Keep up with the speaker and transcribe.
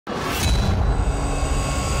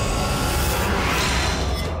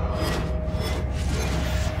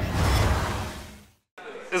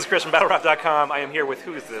is Chris from BattleRap.com. I am here with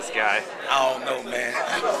who's this guy? I don't know, man.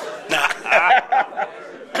 Nah.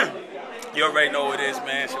 You already know who it is,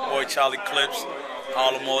 man. It's your boy Charlie Clips.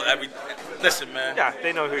 Harlem, listen, man. Yeah,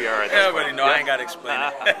 they know who you are. They already know. Yeah. I ain't got to explain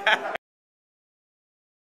it.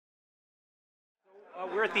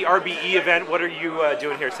 We're at the RBE event. What are you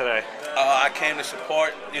doing here today? I came to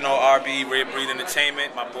support, RBE, Red Breed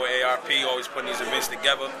Entertainment. My boy ARP always putting these events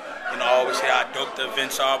together. I always hear how dope the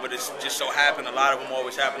events are, but it's just so happened. A lot of them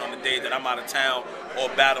always happen on the day that I'm out of town or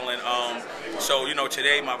battling. So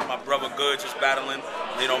today my brother Goods is battling.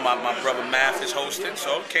 My brother Math is hosting.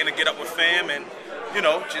 So came to get up with fam and,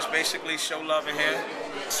 just basically show love in here.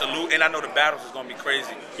 Salute, and I know the battles is gonna be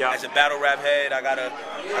crazy. Yeah. As a battle rap head, I gotta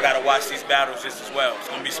watch these battles just as well. It's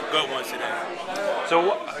gonna be some good ones today.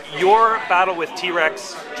 So your battle with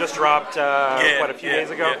T-Rex just dropped a few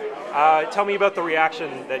days ago. Yeah. Tell me about the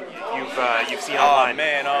reaction that you've seen online.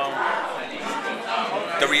 Oh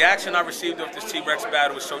man, the reaction I received with this T-Rex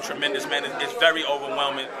battle was so tremendous, man. It's very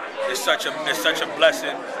overwhelming. It's such a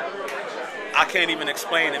blessing. I can't even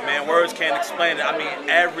explain it, man. Words can't explain it. I mean,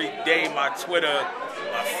 every day my Twitter,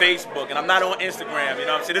 my Facebook, and I'm not on Instagram, you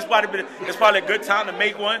know what I'm saying? It's probably a good time to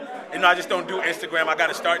make one. I just don't do Instagram. I got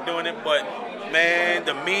to start doing it. But, man,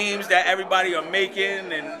 the memes that everybody are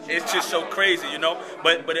making, and it's just so crazy,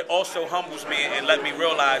 But it also humbles me and let me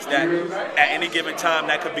realize that at any given time,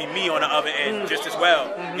 that could be me on the other end just as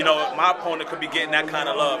well. My opponent could be getting that kind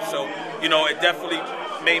of love. So, it definitely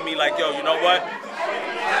made me like, yo, you know what?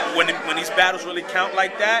 When these battles really count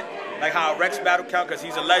like that, like how Rex battle count, because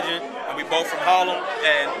he's a legend, and we both from Harlem,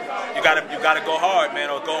 and you gotta go hard, man,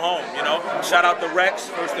 or go home, Shout out to Rex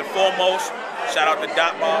first and foremost. Shout out to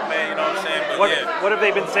Dot Bob, man, you know what I'm saying? But what have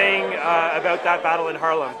they been saying about that battle in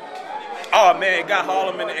Harlem? Oh man, it got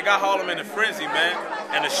Harlem in a frenzy, man.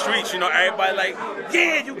 And the streets, everybody like,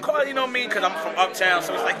 yeah, you caught, because I'm from uptown,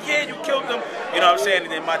 so it's like, yeah, you killed them, you know what I'm saying?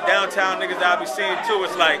 And then my downtown niggas that I be seeing too,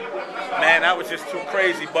 it's like, man, that was just too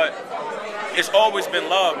crazy. But it's always been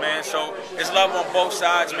love, man. So it's love on both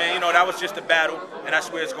sides, man. That was just a battle, and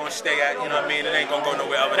that's where it's going to stay at. You know what I mean? It ain't going to go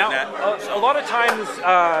nowhere other than that. A lot of times,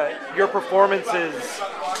 your performances,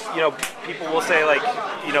 people will say like,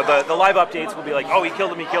 the live updates will be like, oh, he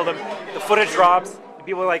killed him. The footage drops. And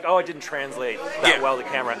people are like, oh, it didn't translate that well to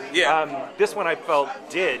camera. Yeah. This one I felt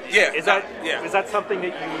did. Yeah. Is that something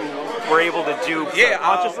that you were able to do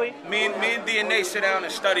consciously? Me and DNA sit down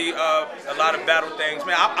and study a lot of battle things.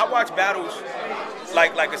 Man, I watch battles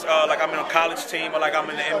like I'm in a college team or like I'm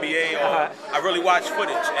in the NBA. Or I really watch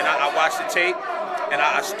footage and I watch the tape and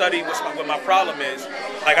I study what my problem is.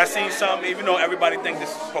 Like I seen some, even though everybody thinks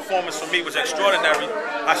this performance for me was extraordinary,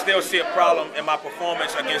 I still see a problem in my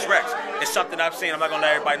performance against Rex. It's something I've seen. I'm not gonna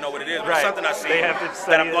let everybody know what it is, but it's something I've seen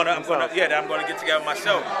that I'm gonna get together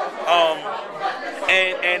myself.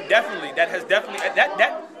 And definitely that has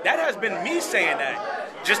been me saying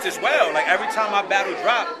that just as well. Like every time my battle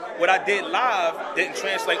dropped, what I did live didn't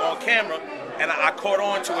translate on camera, and I caught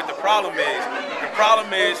on to what the problem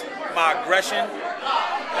is my aggression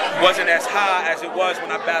wasn't as high as it was when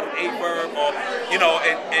I battled A-Verb or,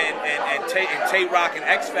 and Tay-Rock and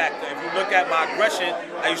X-Factor. If you look at my aggression,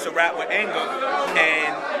 I used to rap with anger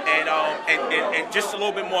and just a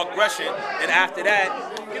little bit more aggression. And after that,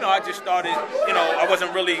 I just started, I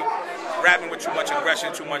wasn't really rapping with too much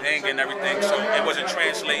aggression, too much anger and everything, so it wasn't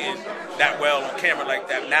translating that well on camera like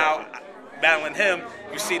that. Now, battling him,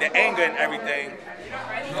 you see the anger and everything.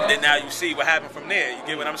 Then now you see what happened from there. You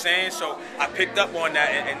get what I'm saying? So I picked up on that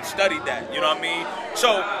and studied that. You know what I mean?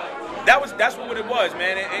 So that's what it was,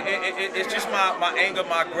 man. It's just my anger,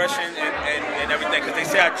 my aggression, and everything. Because they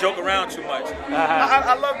say I joke around too much.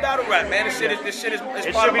 I love battle rap, man. This shit is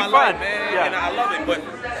part of my life, man. Yeah. And I love it. But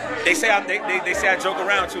they say I joke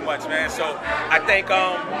around too much, man. So I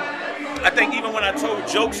think even when I told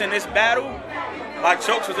jokes in this battle, my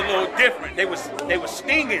jokes was a little different. They were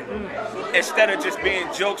stinging. Instead of just being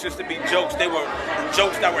jokes just to be jokes, they were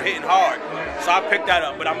jokes that were hitting hard. So I picked that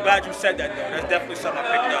up. But I'm glad you said that, though. That's definitely something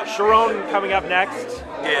I picked up. Sharon coming up next.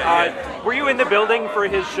 Yeah. Were you in the building for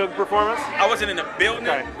his Suge performance? I wasn't in the building.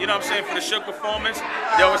 Okay. You know what I'm saying? For the Suge performance.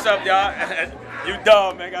 Yo, what's up, y'all? You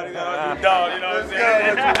dog, man. You dog. You know what I'm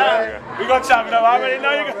saying? We gonna chop it up. I already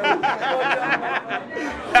know you.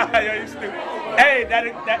 Yo, you stupid. Hey, that.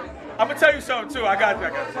 I'm gonna tell you something too. I got you.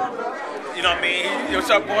 You know what I mean? What's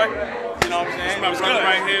up, boy? You know what I'm saying? My brother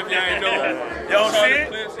right here, if y'all ain't know. You don't see it?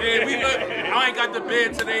 Yeah, we look. I ain't got the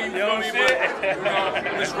bed today. You feel me?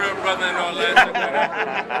 But this real brother and all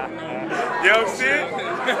that. You don't see it?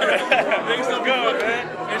 Things are good, man.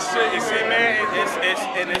 You see, man,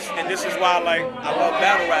 and this is why like I love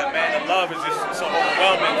battle rap, man. The love is just so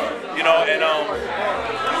overwhelming, you know.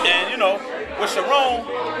 And you know, with Sharon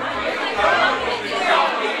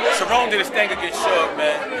did his thing against Suge,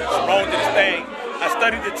 man. Sharon did his thing. I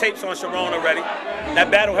studied the tapes on Sharon already.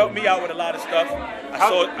 That battle helped me out with a lot of stuff.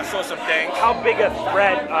 I saw some things. How big a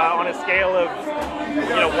threat on a scale of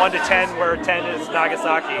 1 to 10, where 10 is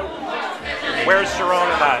Nagasaki? Where's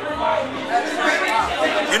Sharon in that?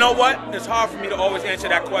 You know what? It's hard for me to always answer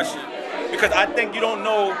that question because I think you don't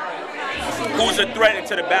know who's a threat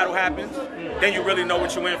until the battle happens. Then you really know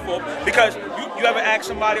what you're in for. Because you ever ask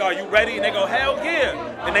somebody, are you ready? And they go, hell yeah.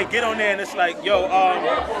 And they get on there and it's like, hold on.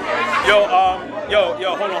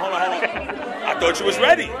 I thought you was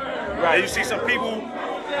ready. Right. And you see some people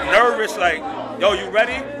nervous, like, yo, you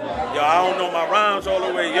ready? Yo, I don't know my rhymes all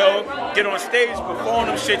the way. Yo, get on stage, perform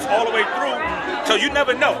them shits all the way through. So you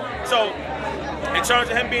never know. So in terms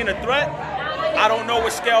of him being a threat, I don't know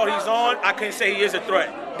what scale he's on. I can't say he is a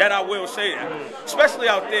threat. That I will say that. Especially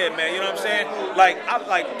out there, man. You know what I'm saying? Like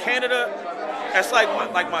Canada, that's like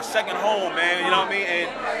my second home, man. You know what I mean? And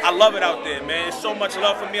I love it out there, man. There's so much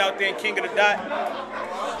love for me out there in King of the Dot.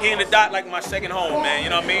 King of the Dot like my second home, man. You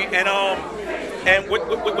know what I mean? And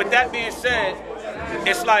with that being said,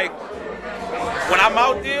 it's like when I'm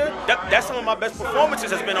out there, that's some of my best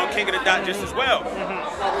performances has been on King of the Dot just as well.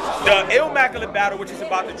 The Illmaculate battle, which is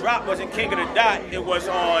about to drop, wasn't King of the Dot. It was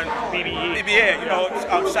on BBE. Yeah, you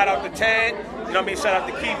know, shout out to Ted. You know what I mean? Shout out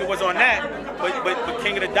to Keith. It was on that. But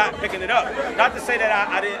King of the Dot picking it up. Not to say that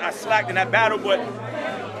I slacked in that battle, but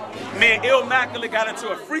me and Illmaculate got into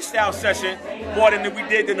a freestyle session more than we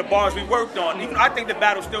did in the bars we worked on. Even I think the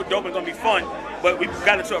battle's still dope and gonna be fun, but we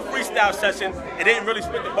got into a freestyle session and didn't really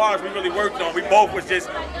spit the bars we really worked on. We both was just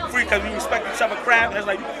free because we respect each other craft. And it's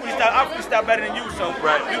like, you freestyle, I freestyle better than you, so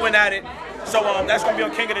we went at it. So that's gonna be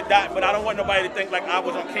on King of the Dot, but I don't want nobody to think like I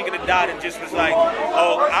was on King of the Dot and just was like,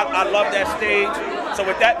 oh, I love that stage. So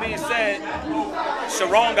with that being said,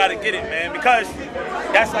 Sharon gotta get it, man, because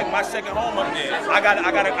that's like my second home up there. I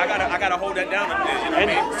gotta hold that down up there. You know what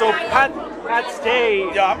I mean? So Pat Stay.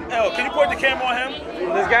 Yo, can you point the camera on him?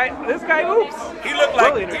 This guy, oops. He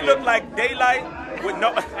looked like Daylight with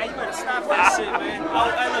no. Hey, you better stop that shit, man.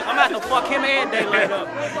 I'm about to fuck him and Daylight up.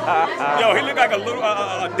 Yo, he looked like a little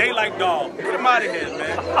a Daylight doll. Get him out of here,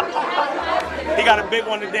 man. He got a big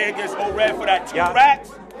one today against Old Red for that 2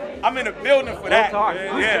 racks. I'm in the building for that.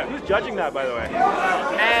 Man. Who's judging that, by the way?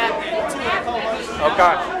 And 2 of the co-hosts.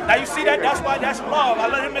 Okay. Now you see that? That's why that's love. I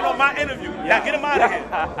let him in on my interview. Now get him out of here.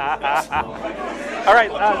 All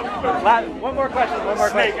right. One more question.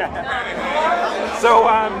 So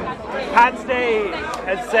Pat Stay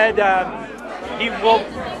has said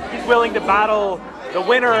he's willing to battle the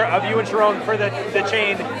winner of you and Sharon for the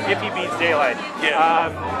chain if he beats Daylight.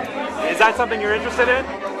 Yeah. Is that something you're interested in?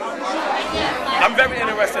 I'm very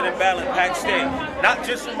interested in battling Pat Stay. Not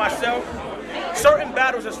just for myself. Certain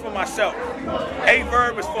battles is for myself.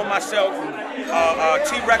 A-Verb is for myself.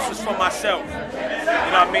 T-Rex is for myself. You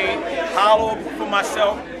know what I mean? Hollow for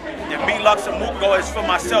myself. And B-Lux and Muko is for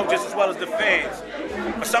myself just as well as the fans.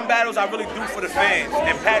 But some battles I really do for the fans.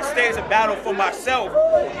 And Pat Stay is a battle for myself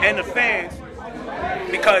and the fans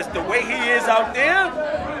because the way he is out there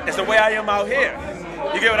is the way I am out here.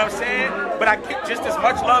 You get what I'm saying? But I get just as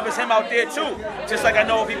much love as him out there too. Just like I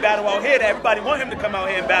know if he battle out here, that everybody want him to come out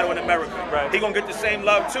here and battle in America. Right. He gonna get the same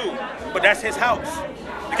love too. But that's his house.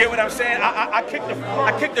 You get what I'm saying? I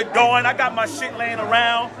kicked the door and I got my shit laying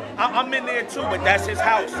around. I'm in there too, but that's his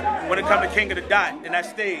house when it comes to King of the Dot and that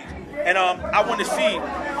stage. And I want to see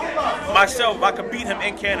myself if I could beat him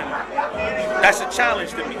in Canada. That's a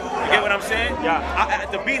challenge to me. You get what I'm saying? Yeah.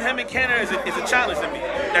 To beat him in Canada is a challenge to me.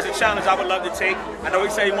 That's a challenge I would love to take. I know he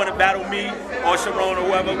said he want to battle me or Sharon or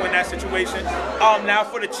whoever in that situation. Now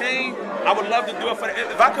for the chain, I would love to do it for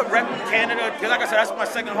if I could rep Canada, because like I said, that's my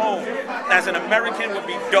second home. As an American would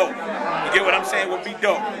be dope. You get what I'm saying? Would be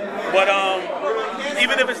dope. But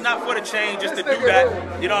even if it's not for the chain, just to do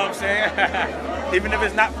that, you know what I'm saying? Even if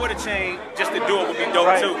it's not for the chain, just to do it would be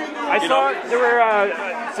dope too. I saw there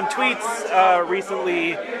were some tweets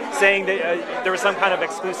recently saying that there was some kind of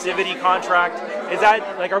exclusivity contract. Is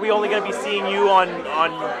that like, are we only going to be seeing you on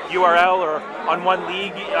URL or on one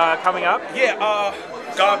league coming up? Yeah.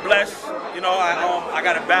 God bless. You know, I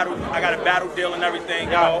got a battle deal and everything.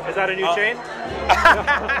 You know. Is that a new chain?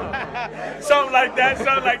 Something like that.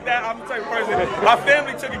 I'm the type of person. My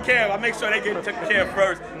family took care of. I make sure they get taken care of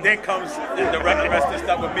first. Then comes the rest of the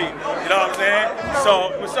stuff with me. You know what I'm saying?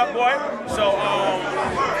 So what's up, boy?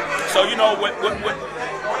 So you know what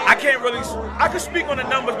I I could speak on the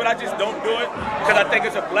numbers, but I just don't do it because I think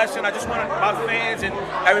it's a blessing. I just want my fans and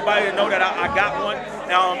everybody to know that I got one.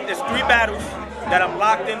 There's 3 battles that I'm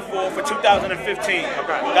locked in for 2015. Okay.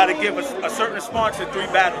 Got to give a certain sponsor 3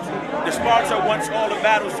 battles. The sponsor wants all the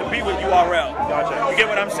battles to be with URL. Gotcha. You get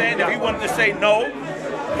what I'm saying? Yeah. If he wanted to say no,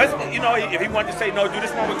 because, you know, if he wanted to say no, do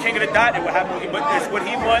this one with King of the Dot, it would happen. But it's what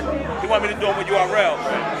he want. He want me to do it with URL.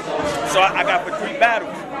 So I got for 3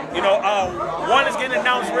 battles. You know, one is getting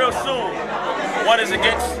announced real soon. One is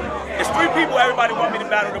against. It's 3 people everybody want me to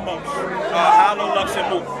battle the most. Hollow, Lux, and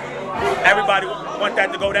Mook. Everybody want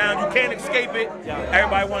that to go down. You can't escape it.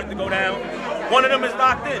 Everybody wants it to go down. One of them is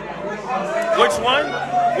locked in. Which one?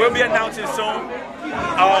 We'll be announcing soon.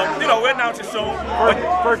 You know, we're announcing soon.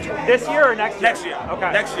 For this year or next year? Next year.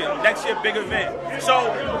 Okay. Next year, big event. So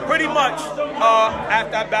pretty much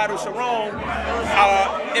after I battle Sharon,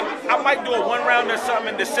 I might do a 1 round or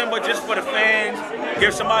something in December just for the fans.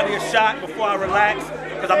 Give somebody a shot before I relax.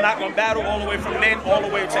 Because I'm not going to battle all the way from then all the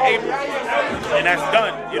way to April. And that's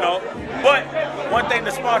done, you know. But one thing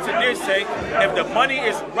the sponsor did say, if the money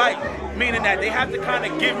is right, meaning that they have to kind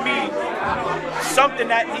of give me something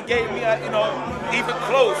that he gave me, you know, even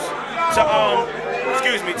close to,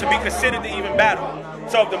 to be considered to even battle.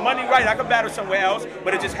 So if the money right, I could battle somewhere else,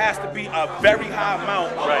 but it just has to be a very high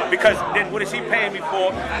amount. Right. Because then what is he paying me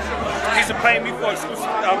for? He's paying me for exclusive,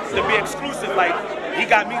 to be exclusive, like, he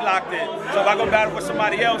got me locked in. So if I go battle with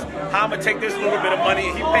somebody else, how I'm going to take this little bit of money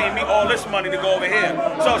and he paying me all this money to go over here.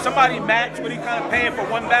 So if somebody match what he kind of paying for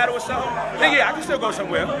 1 battle or something, then yeah, I can still go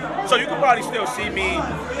somewhere. So you can probably still see me,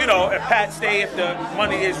 you know, at Pat Stay if the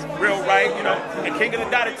money is real right, you know. And King of the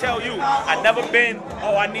Dot to tell you, I never been,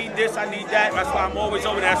 oh, I need this, I need that. That's why I'm always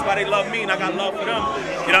over there. That's why they love me and I got love for them.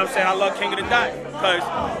 You know what I'm saying? I love King of the Dot because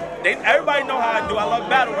everybody know how I do. I love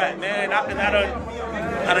battle rap, man.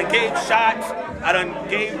 I done gave shots. I done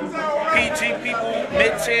gave PG people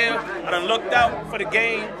mid-tier. I done looked out for the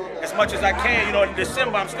game as much as I can. You know, in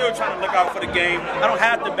December, I'm still trying to look out for the game. I don't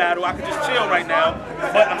have to battle. I can just chill right now.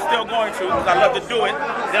 But I'm still going to because I love to do it.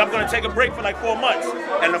 Then I'm going to take a break for like 4 months.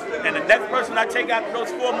 And the next person I take after those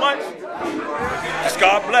 4 months, just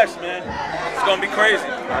God bless, man. It's going to be crazy.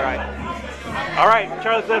 All right,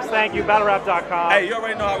 Charlie Clips, thank you. BattleRap.com. Hey, you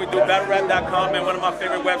already know how we do. BattleRap.com, man, one of my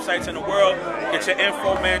favorite websites in the world. Get your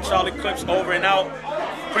info, man. Charlie Clips over and out.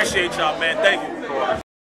 Appreciate y'all, man. Thank you.